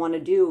things you want to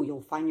do.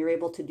 You'll find you're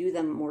able to do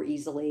them more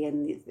easily,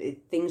 and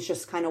things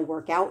just kind of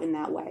work out in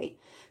that way.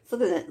 So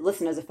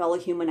listen, as a fellow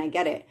human, I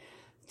get it.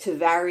 To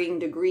varying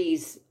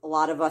degrees, a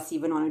lot of us,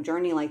 even on a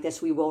journey like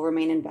this, we will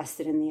remain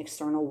invested in the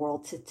external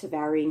world to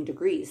varying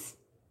degrees.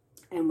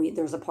 And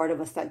there's a part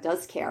of us that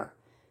does care.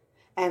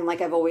 And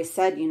like I've always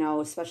said,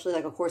 especially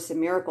like A Course in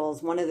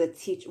Miracles, one of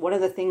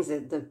the things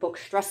that the book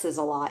stresses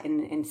a lot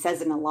and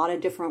says in a lot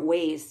of different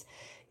ways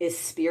is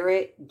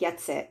spirit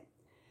gets it.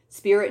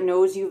 Spirit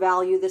knows you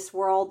value this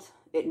world.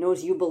 It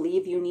knows you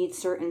believe you need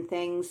certain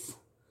things.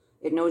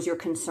 It knows you're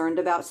concerned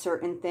about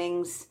certain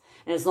things.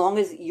 And as long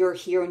as you're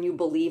here and you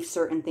believe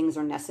certain things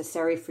are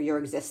necessary for your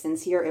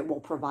existence here, it will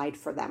provide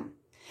for them.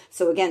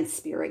 So again,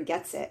 spirit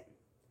gets it.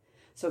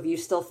 So if you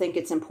still think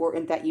it's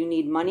important that you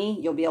need money,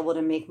 you'll be able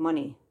to make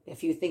money.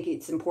 If you think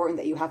it's important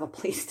that you have a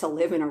place to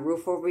live and a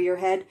roof over your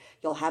head,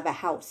 you'll have a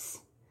house.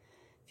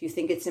 If you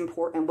think it's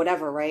important,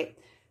 whatever, right?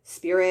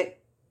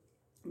 Spirit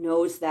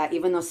knows that,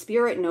 even though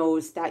spirit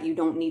knows that you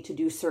don't need to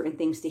do certain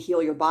things to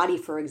heal your body,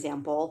 for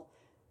example,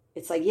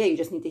 it's like, yeah, you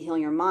just need to heal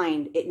your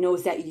mind. It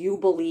knows that you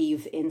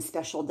believe in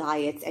special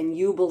diets and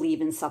you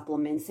believe in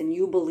supplements and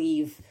you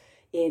believe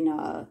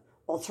in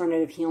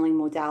alternative healing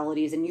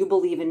modalities and you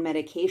believe in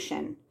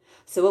medication.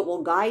 So it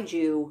will guide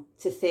you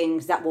to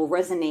things that will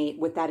resonate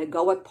with that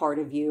egoic part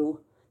of you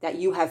that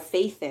you have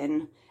faith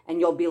in, and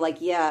you'll be like,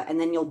 yeah, and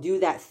then you'll do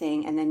that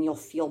thing and then you'll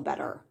feel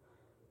better.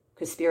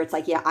 Because spirit's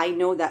like, yeah, I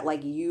know that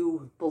like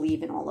you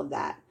believe in all of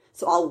that.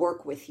 So I'll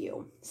work with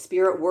you.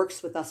 Spirit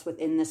works with us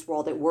within this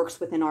world. It works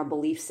within our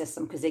belief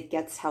system because it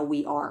gets how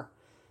we are.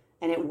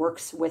 And it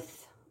works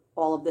with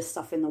all of this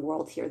stuff in the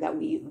world here that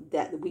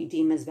we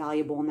deem as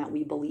valuable and that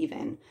we believe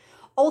in.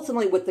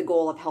 Ultimately with the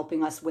goal of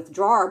helping us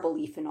withdraw our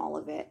belief in all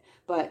of it.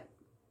 But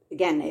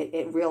again,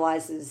 it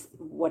realizes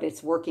what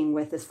it's working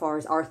with as far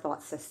as our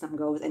thought system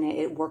goes, and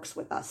it works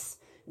with us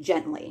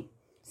gently.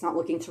 It's not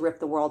looking to rip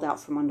the world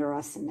out from under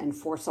us and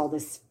force all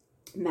this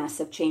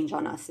massive change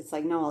on us. It's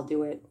like, no, I'll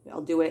do it.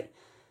 I'll do it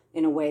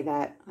in a way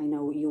that I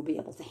know you'll be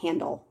able to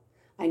handle.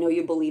 I know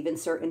you believe in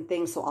certain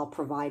things, so I'll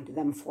provide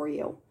them for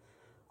you.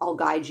 I'll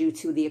guide you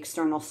to the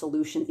external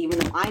solutions, even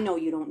though I know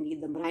you don't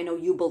need them, but I know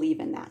you believe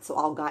in that. So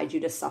I'll guide you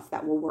to stuff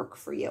that will work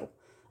for you.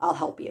 I'll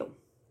help you.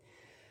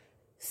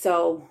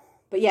 So,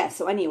 but yeah,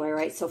 so anyway,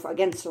 right? So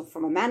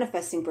from a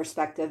manifesting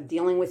perspective,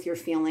 dealing with your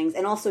feelings,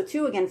 and also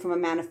too, again, from a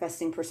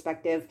manifesting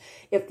perspective,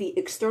 if the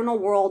external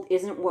world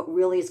isn't what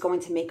really is going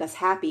to make us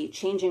happy,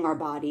 changing our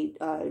body,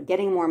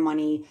 getting more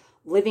money,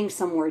 living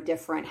somewhere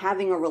different,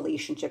 having a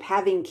relationship,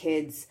 having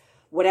kids,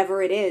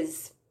 whatever it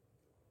is,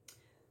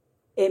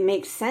 it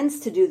makes sense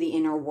to do the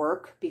inner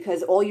work,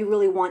 because all you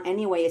really want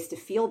anyway is to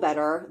feel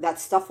better. That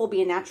stuff will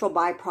be a natural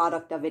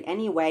byproduct of it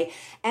anyway.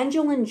 And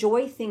you'll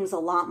enjoy things a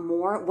lot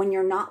more when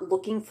you're not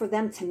looking for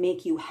them to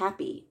make you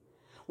happy.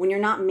 When you're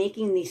not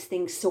making these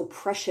things so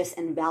precious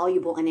and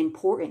valuable and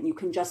important, you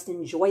can just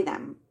enjoy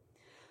them.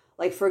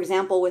 Like, for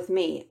example, with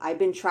me, I've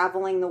been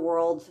traveling the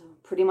world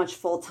pretty much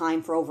full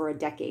time for over a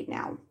decade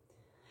now.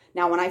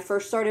 Now, when I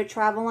first started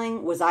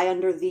traveling, was I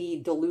under the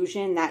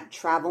delusion that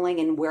traveling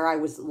and where I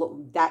was,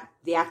 that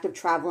the act of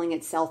traveling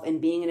itself and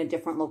being in a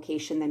different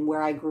location than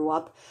where I grew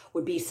up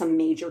would be some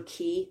major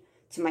key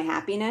to my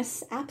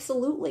happiness?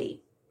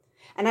 Absolutely.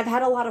 And I've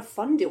had a lot of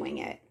fun doing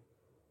it.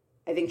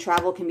 I think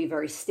travel can be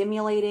very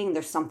stimulating.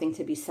 There's something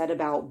to be said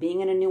about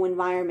being in a new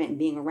environment and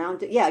being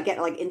around it. Yeah,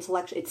 again, like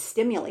intellectual, it's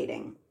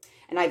stimulating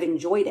and I've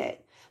enjoyed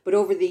it. But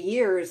over the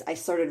years, I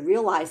started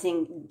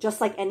realizing,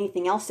 just like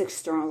anything else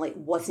external, it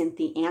wasn't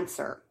the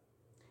answer.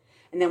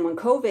 And then when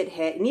COVID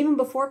hit, and even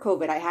before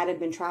COVID, I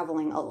hadn't been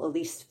traveling at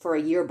least for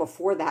a year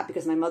before that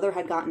because my mother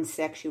had gotten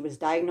sick. She was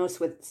diagnosed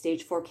with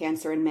stage 4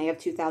 cancer in May of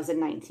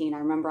 2019. I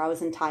remember I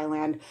was in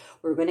Thailand.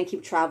 We were going to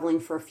keep traveling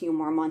for a few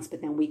more months,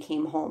 but then we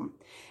came home.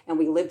 And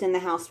we lived in the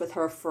house with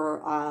her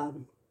for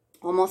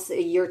almost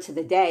a year to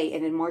the day.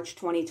 And in March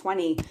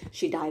 2020,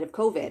 she died of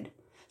COVID.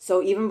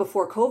 So even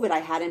before COVID, I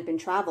hadn't been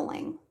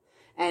traveling.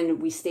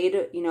 And we stayed,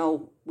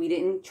 we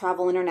didn't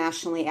travel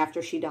internationally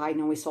after she died.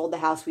 No, we sold the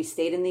house. We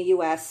stayed in the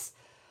U.S.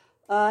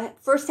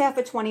 First half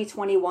of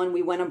 2021,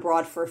 we went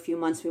abroad for a few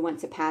months. We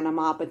went to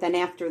Panama. But then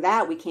after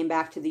that, we came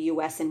back to the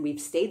U.S. and we've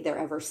stayed there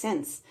ever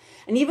since.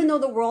 And even though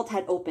the world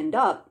had opened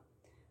up,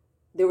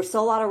 there was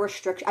still a lot of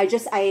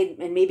restrictions.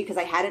 And maybe because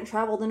I hadn't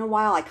traveled in a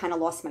while, I kind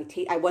of lost my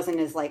taste. I wasn't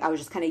as I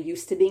was just kind of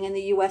used to being in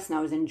the U.S. and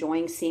I was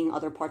enjoying seeing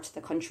other parts of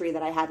the country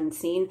that I hadn't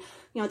seen.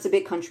 It's a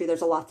big country.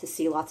 There's a lot to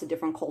see, lots of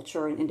different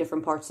culture in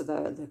different parts of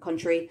the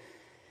country.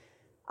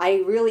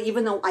 I really,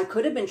 even though I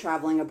could have been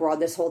traveling abroad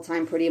this whole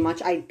time pretty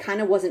much, I kind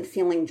of wasn't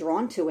feeling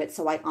drawn to it.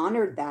 So I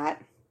honored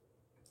that.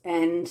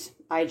 And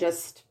I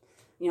just,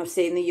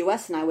 stayed in the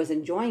U.S. and I was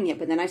enjoying it.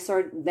 But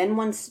then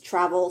once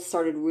travel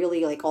started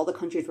really, all the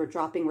countries were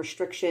dropping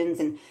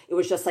restrictions and it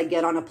was just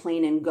get on a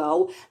plane and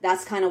go.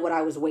 That's kind of what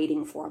I was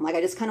waiting for. I'm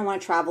I just kind of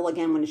want to travel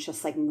again when it's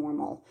just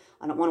normal.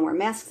 I don't want to wear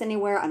masks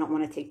anywhere. I don't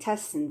want to take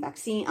tests and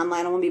vaccine.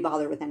 I don't want to be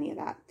bothered with any of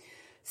that.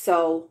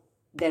 So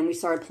then we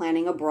started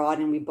planning abroad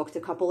and we booked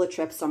a couple of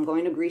trips. So I'm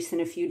going to Greece in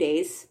a few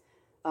days.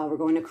 We're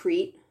going to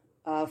Crete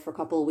for a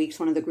couple of weeks,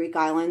 one of the Greek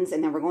islands.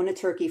 And then we're going to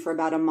Turkey for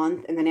about a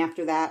month. And then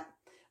after that,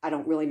 I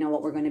don't really know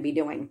what we're going to be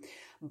doing.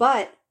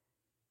 But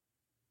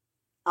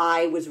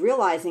I was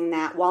realizing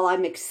that while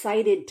I'm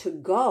excited to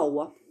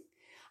go,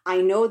 I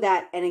know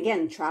that, and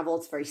again, travel,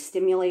 it's very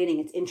stimulating,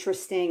 it's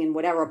interesting, and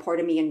whatever, a part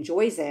of me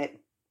enjoys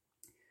it.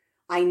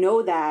 I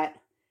know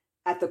that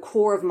at the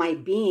core of my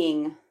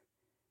being,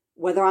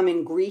 whether I'm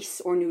in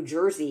Greece or New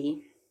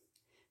Jersey,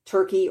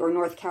 Turkey or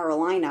North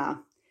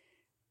Carolina,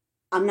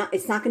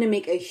 it's not going to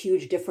make a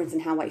huge difference in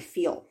how I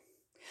feel.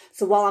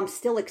 So while I'm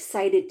still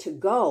excited to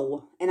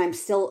go and I'm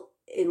still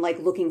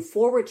looking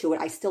forward to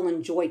it, I still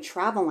enjoy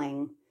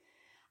traveling.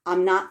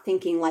 I'm not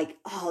thinking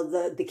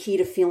the key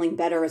to feeling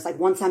better is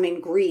once I'm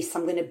in Greece,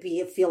 I'm going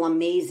to feel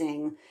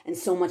amazing and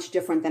so much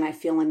different than I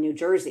feel in New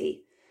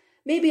Jersey.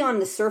 Maybe on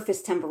the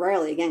surface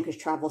temporarily, again, because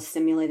travel is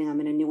stimulating, I'm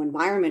in a new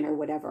environment or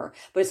whatever.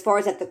 But as far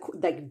as at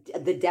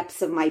the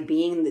depths of my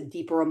being, the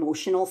deeper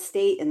emotional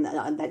state and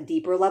that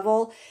deeper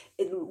level,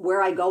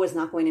 where I go is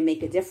not going to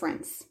make a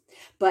difference.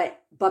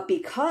 But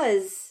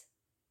because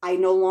I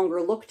no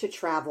longer look to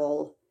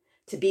travel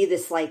to be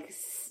this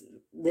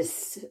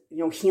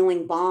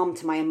healing balm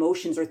to my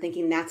emotions or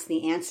thinking that's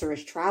the answer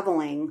is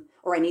traveling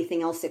or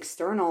anything else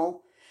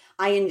external,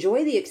 I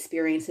enjoy the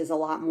experiences a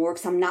lot more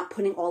because I'm not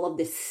putting all of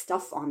this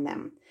stuff on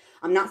them.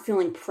 I'm not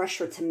feeling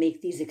pressure to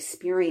make these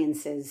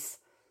experiences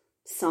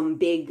some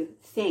big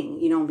thing,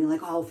 and be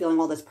feeling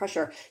all this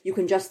pressure. You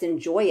can just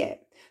enjoy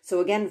it. So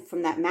again,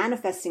 from that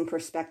manifesting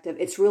perspective,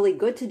 it's really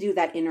good to do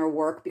that inner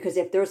work because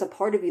if there's a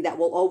part of you that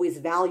will always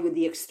value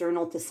the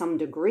external to some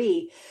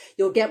degree,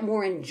 you'll get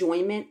more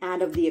enjoyment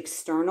out of the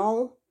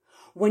external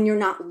when you're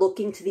not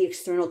looking to the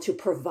external to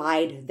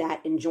provide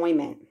that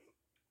enjoyment.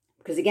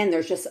 Because again,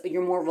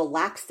 you're more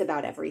relaxed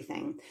about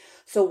everything.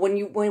 So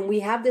when we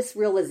have this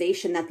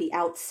realization that the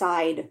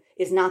outside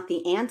is not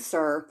the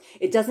answer,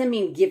 it doesn't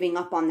mean giving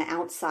up on the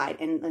outside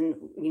and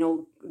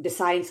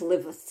deciding to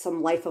live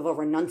some life of a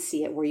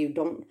renunciate where you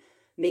don't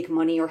make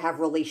money or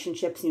have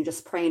relationships and you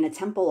just pray in a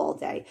temple all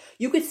day.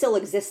 You could still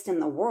exist in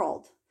the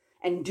world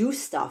and do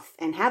stuff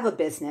and have a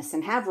business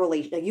and have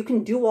relations. You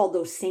can do all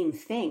those same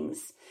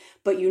things,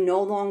 but you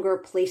no longer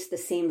place the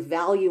same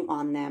value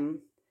on them.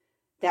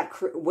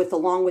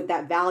 Along with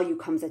that value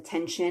comes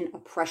attention, a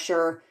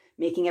pressure,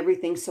 making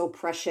everything so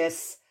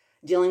precious,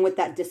 dealing with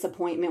that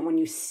disappointment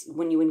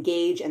when you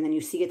engage and then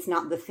you see it's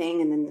not the thing,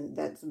 and then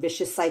that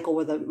vicious cycle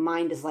where the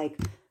mind is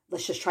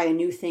let's just try a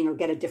new thing or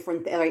get a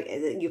different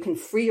thing. You can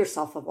free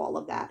yourself of all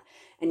of that,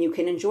 and you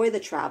can enjoy the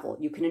travel,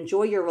 you can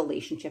enjoy your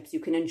relationships, you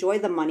can enjoy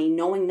the money,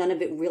 knowing none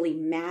of it really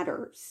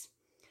matters.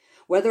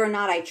 Whether or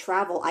not I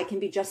travel, I can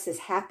be just as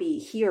happy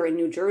here in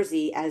New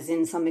Jersey as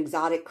in some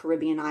exotic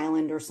Caribbean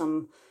island or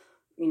some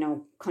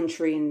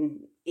country in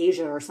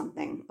Asia or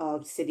something,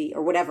 city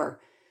or whatever.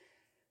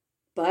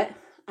 But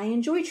I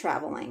enjoy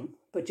traveling.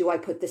 But do I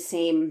put the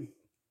same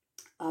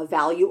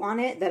value on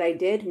it that I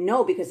did?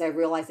 No, because I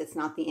realized it's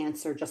not the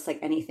answer, just like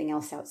anything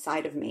else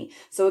outside of me.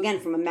 So again,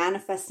 from a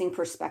manifesting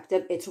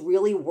perspective, it's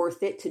really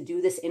worth it to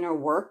do this inner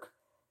work.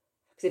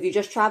 Because if you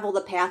just travel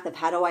the path of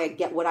how do I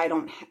get what I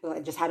don't,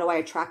 just how do I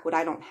attract what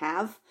I don't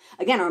have?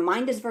 Again, our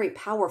mind is very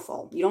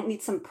powerful. You don't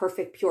need some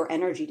perfect, pure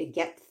energy to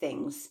get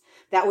things.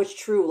 That was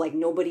true. Like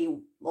a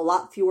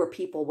lot fewer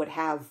people would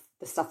have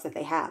the stuff that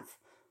they have.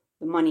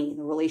 The money,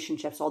 the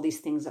relationships, all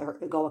these things are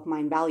egoic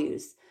mind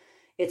values.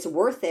 It's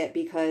worth it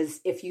because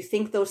if you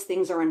think those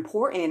things are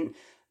important,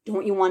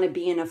 don't you want to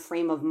be in a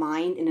frame of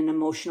mind, in an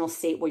emotional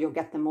state where you'll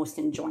get the most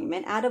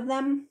enjoyment out of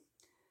them?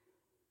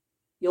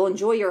 You'll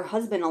enjoy your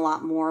husband a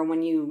lot more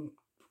when you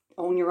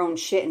own your own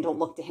shit and don't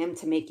look to him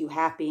to make you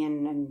happy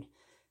and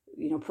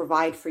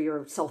provide for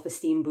your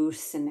self-esteem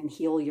boosts and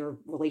heal your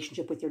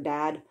relationship with your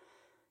dad.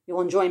 You'll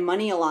enjoy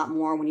money a lot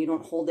more when you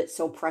don't hold it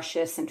so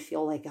precious and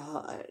feel like,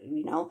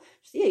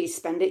 you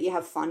spend it, you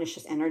have fun. It's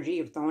just energy.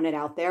 You're throwing it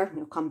out there.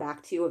 It'll come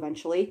back to you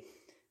eventually.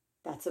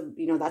 That's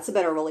a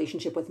better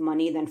relationship with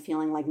money than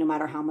feeling like no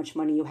matter how much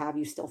money you have,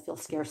 you still feel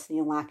scarcity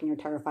and lack and you're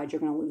terrified you're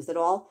going to lose it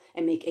all.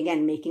 And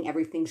making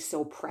everything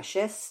so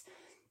precious.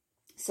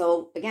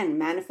 So again,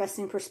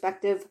 manifesting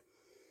perspective,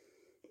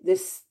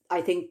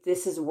 I think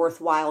this is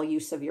worthwhile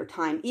use of your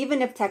time,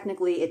 even if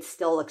technically it's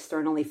still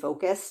externally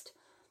focused.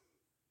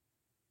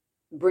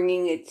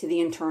 Bringing it to the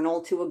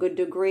internal to a good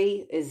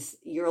degree is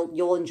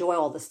you'll enjoy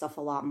all this stuff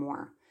a lot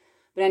more.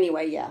 But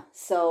anyway, yeah.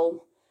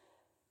 So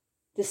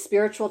the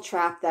spiritual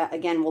trap that,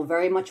 again, we'll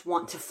very much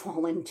want to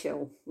fall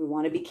into. We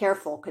want to be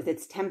careful because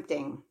it's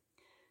tempting.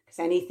 Because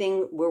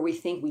anything where we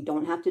think we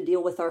don't have to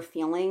deal with our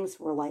feelings,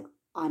 we're like,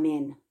 I'm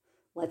in.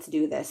 Let's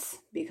do this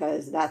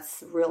because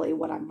that's really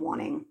what I'm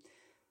wanting.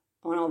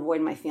 I want to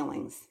avoid my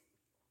feelings.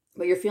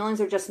 But your feelings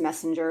are just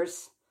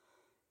messengers.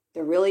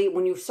 They're really,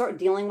 when you start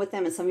dealing with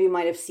them, and some of you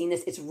might have seen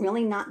this, it's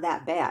really not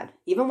that bad.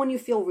 Even when you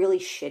feel really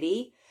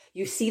shitty,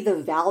 you see the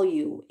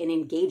value in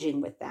engaging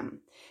with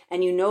them.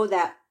 And you know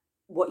that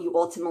what you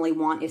ultimately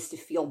want is to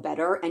feel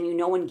better, and you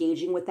know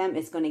engaging with them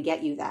is going to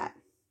get you that.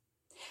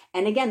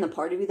 And again, the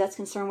part of you that's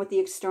concerned with the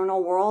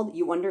external world,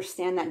 you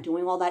understand that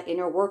doing all that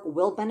inner work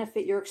will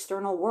benefit your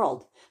external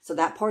world. So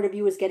that part of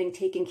you is getting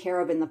taken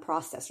care of in the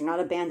process. You're not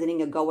abandoning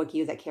egoic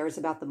you that cares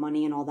about the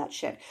money and all that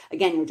shit.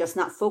 Again, you're just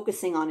not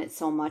focusing on it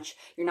so much.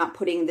 You're not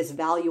putting this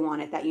value on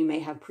it that you may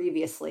have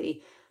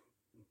previously,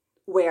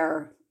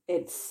 where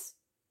it's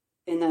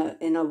in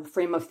a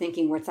frame of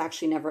thinking where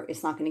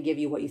it's not going to give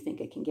you what you think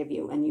it can give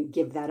you. And you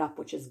give that up,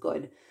 which is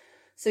good.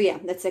 So yeah,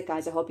 that's it,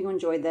 guys. I hope you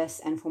enjoyed this.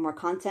 And for more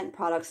content,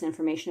 products, and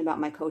information about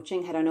my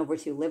coaching, head on over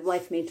to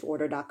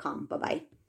livelifemade-to-order.com. Bye-bye.